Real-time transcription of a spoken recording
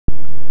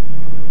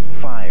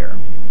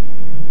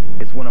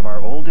is one of our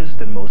oldest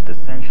and most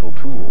essential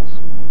tools.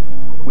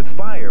 With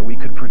fire, we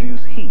could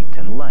produce heat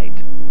and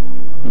light,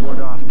 ward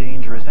off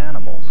dangerous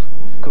animals,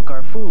 cook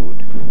our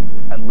food,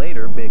 and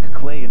later bake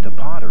clay into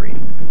pottery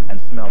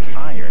and smelt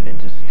iron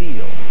into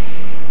steel.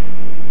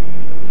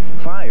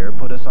 Fire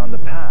put us on the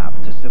path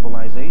to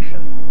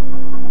civilization.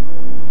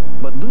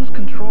 But lose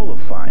control of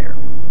fire,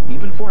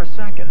 even for a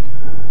second,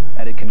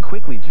 and it can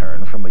quickly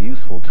turn from a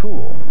useful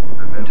tool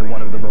into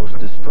one of the most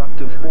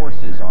destructive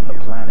forces on the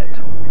planet.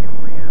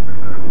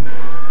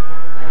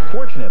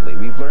 Fortunately,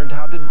 we've learned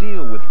how to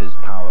deal with this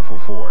powerful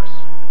force.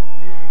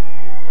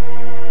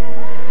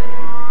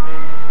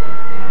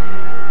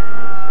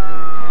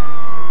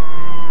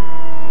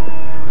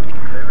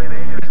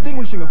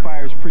 Extinguishing a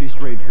fire is pretty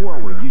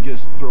straightforward. You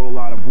just throw a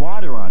lot of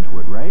water onto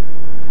it, right?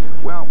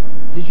 Well,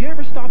 did you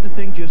ever stop to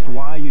think just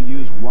why you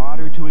use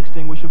water to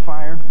extinguish a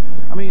fire?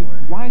 I mean,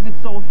 why is it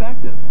so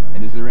effective?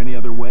 And is there any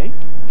other way?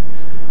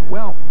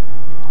 Well,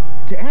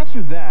 to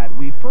answer that,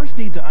 we first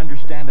need to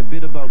understand a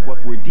bit about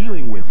what we're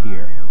dealing with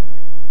here.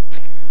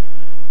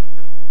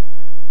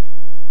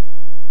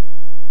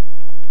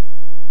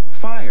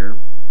 Fire,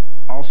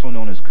 also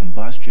known as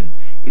combustion,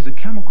 is a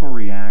chemical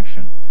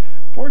reaction.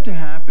 For it to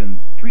happen,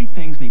 three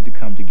things need to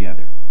come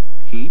together: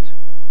 heat,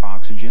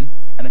 oxygen,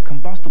 and a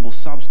combustible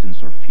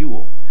substance or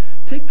fuel.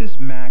 Take this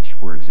match,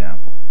 for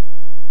example.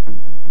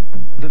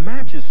 The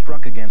match is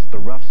struck against the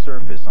rough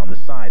surface on the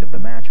side of the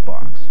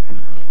matchbox.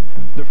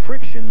 The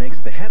friction makes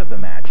the head of the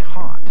match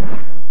hot.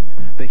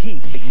 The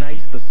heat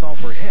ignites the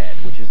sulfur head,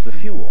 which is the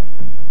fuel.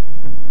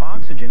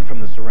 Oxygen from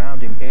the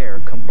surrounding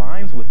air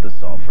combines with the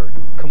sulfur,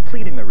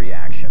 completing the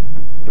reaction,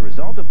 the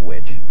result of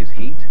which is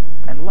heat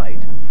and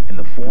light in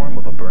the form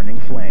of a burning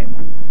flame.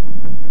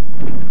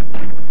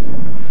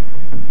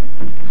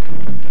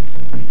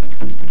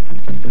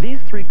 These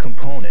three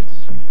components,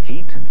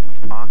 heat,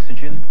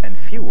 oxygen, and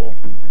fuel,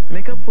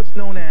 make up what's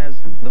known as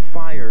the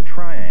fire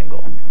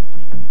triangle.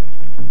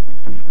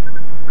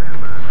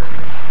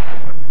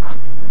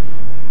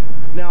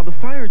 Now, the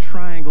fire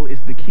triangle is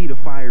the key to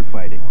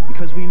firefighting,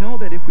 because we know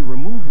that if we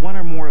remove one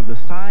or more of the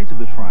sides of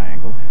the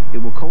triangle, it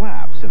will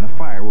collapse and the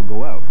fire will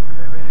go out.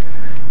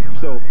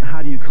 So,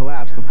 how do you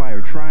collapse the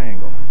fire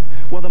triangle?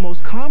 Well, the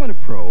most common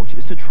approach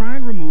is to try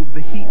and remove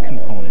the heat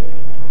component.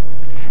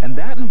 And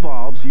that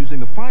involves using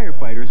the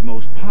firefighter's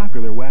most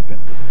popular weapon: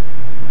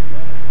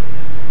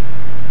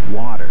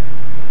 water.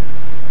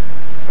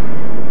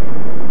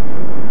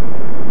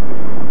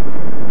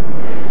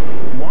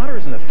 Water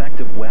is an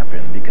effective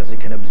weapon because it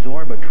can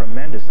absorb a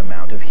tremendous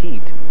amount of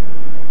heat.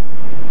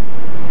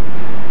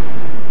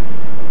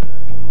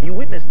 You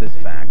witness this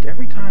fact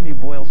every time you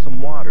boil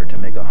some water to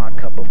make a hot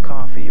cup of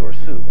coffee or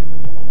soup.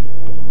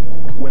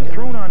 When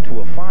thrown onto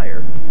a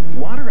fire,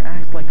 water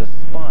acts like a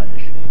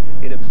sponge.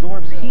 It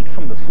absorbs heat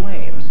from the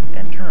flames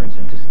and turns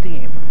into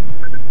steam.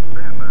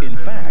 In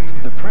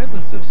fact, the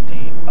presence of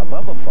steam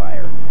above a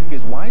fire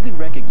is widely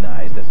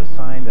recognized as a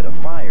sign that a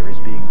fire is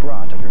being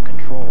brought under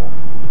control.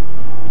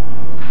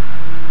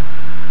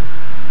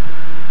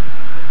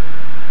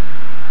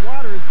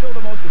 Water is still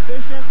the most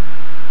efficient,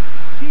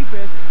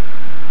 cheapest,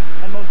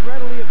 and most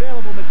readily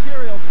available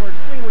material for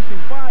extinguishing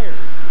fires.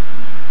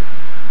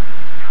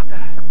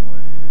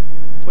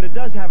 But it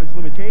does have its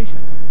limitations.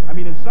 I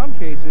mean, in some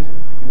cases,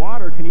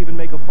 water can even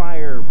make a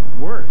fire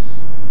worse.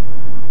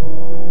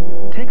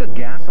 Take a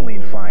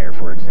gasoline fire,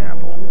 for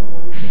example.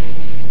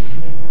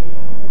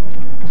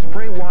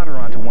 Spray water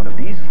onto one of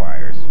these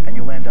fires, and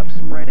you'll end up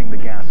spreading the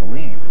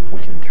gasoline,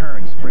 which in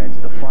turn spreads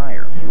the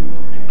fire.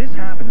 This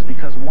happens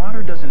because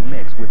water doesn't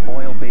mix with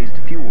oil-based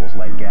fuels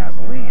like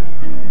gasoline.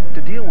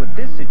 To deal with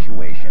this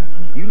situation,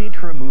 you need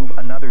to remove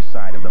another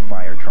side of the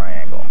fire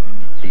triangle,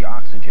 the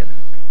oxygen.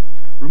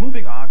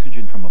 Removing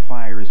oxygen from a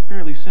fire is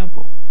fairly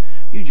simple.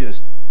 You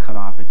just cut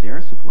off its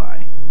air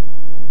supply.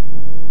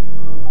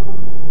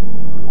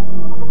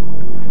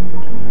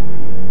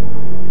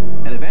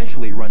 And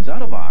eventually it runs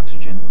out of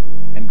oxygen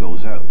and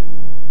goes out.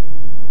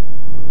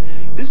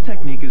 This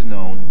technique is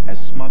known as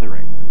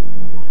smothering.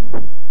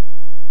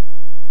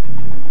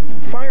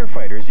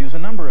 Firefighters use a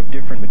number of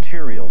different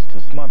materials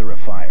to smother a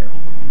fire.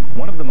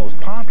 One of the most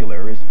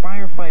popular is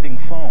firefighting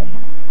foam.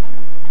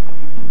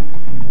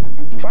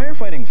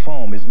 Firefighting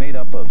foam is made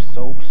up of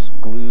soaps,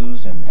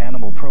 glues, and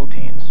animal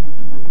proteins.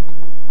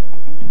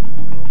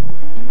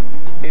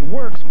 It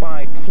works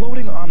by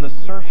floating on the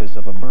surface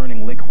of a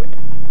burning liquid,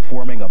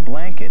 forming a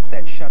blanket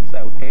that shuts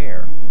out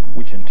air,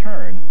 which in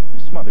turn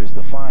smothers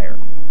the fire.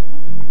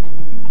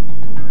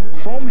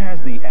 Foam has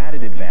the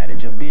added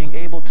advantage of being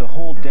able to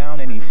hold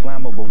down any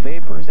flammable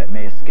vapors that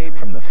may escape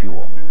from the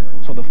fuel,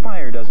 so the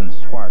fire doesn't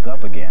spark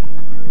up again.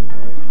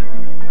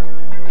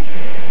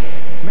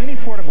 Many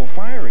portable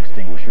fire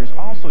extinguishers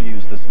also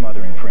use the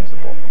smothering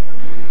principle.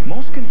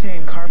 Most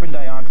contain carbon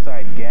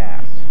dioxide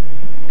gas.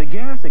 The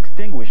gas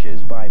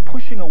extinguishes by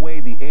pushing away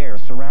the air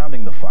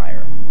surrounding the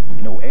fire.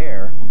 No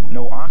air,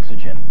 no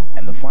oxygen,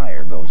 and the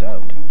fire goes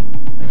out.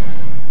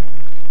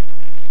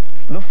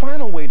 The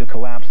final way to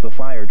collapse the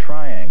fire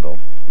triangle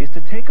is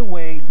to take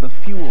away the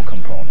fuel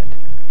component.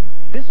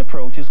 This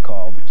approach is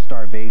called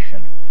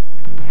starvation.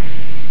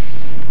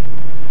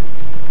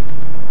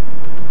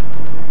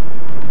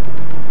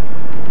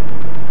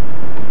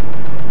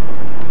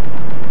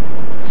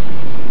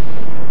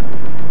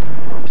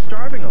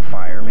 Starving a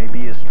fire may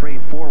be as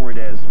straightforward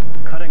as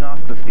cutting off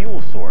the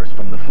fuel source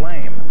from the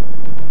flame.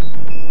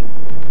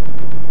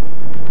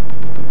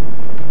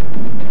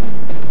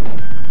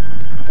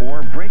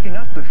 Or breaking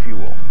up the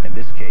fuel, in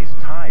this case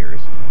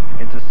tires,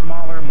 into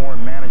smaller, more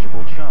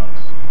manageable chunks.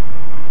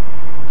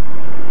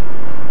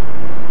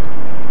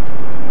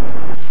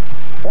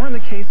 Or in the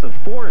case of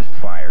forest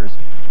fires,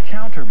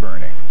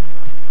 counterburning.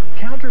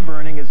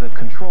 Counterburning is a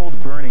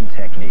controlled burning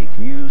technique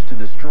used to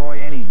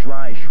destroy any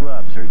dry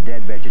shrubs or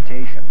dead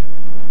vegetation.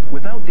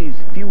 Without these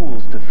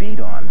fuels to feed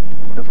on,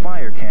 the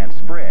fire can't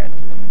spread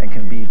and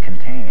can be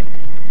contained.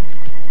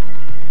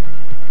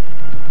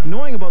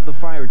 Knowing about the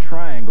fire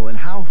triangle and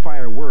how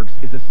fire works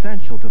is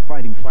essential to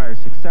fighting fire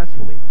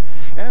successfully,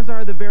 as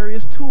are the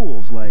various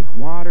tools like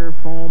water,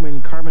 foam,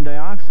 and carbon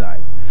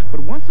dioxide.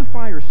 But once a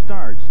fire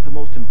starts, the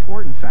most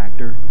important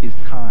factor is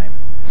time.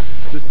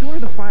 The sooner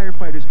the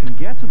firefighters can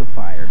get to the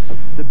fire,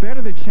 the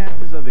better the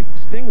chances of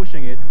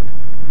extinguishing it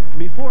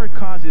before it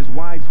causes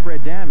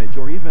widespread damage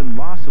or even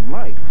loss of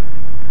life.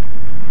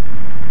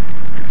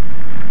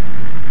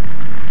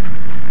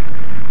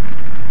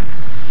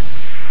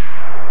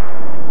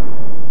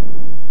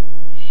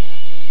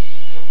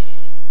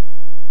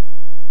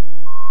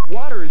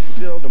 Water is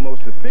still the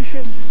most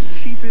efficient,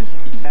 cheapest,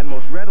 and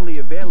most readily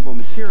available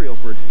material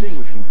for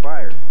extinguishing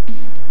fires.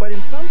 But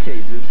in some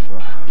cases,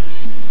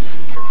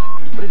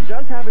 it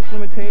does have its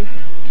limitations.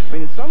 I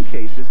mean, in some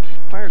cases,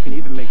 fire can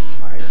even make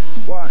fire.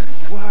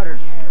 Water,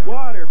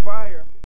 fire.